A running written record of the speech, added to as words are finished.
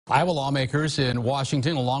Iowa lawmakers in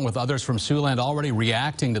Washington, along with others from Siouxland, already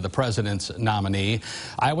reacting to the president's nominee.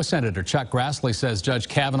 Iowa Senator Chuck Grassley says Judge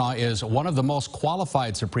Kavanaugh is one of the most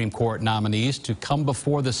qualified Supreme Court nominees to come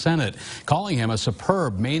before the Senate, calling him a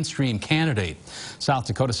superb mainstream candidate. South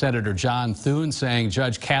Dakota Senator John Thune saying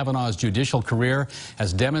Judge Kavanaugh's judicial career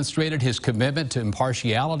has demonstrated his commitment to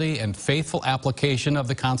impartiality and faithful application of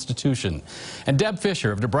the Constitution. And Deb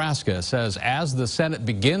Fisher of Nebraska says as the Senate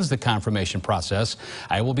begins the confirmation process,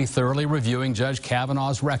 I will be thoroughly reviewing Judge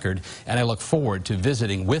Kavanaugh's record, and I look forward to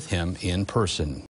visiting with him in person.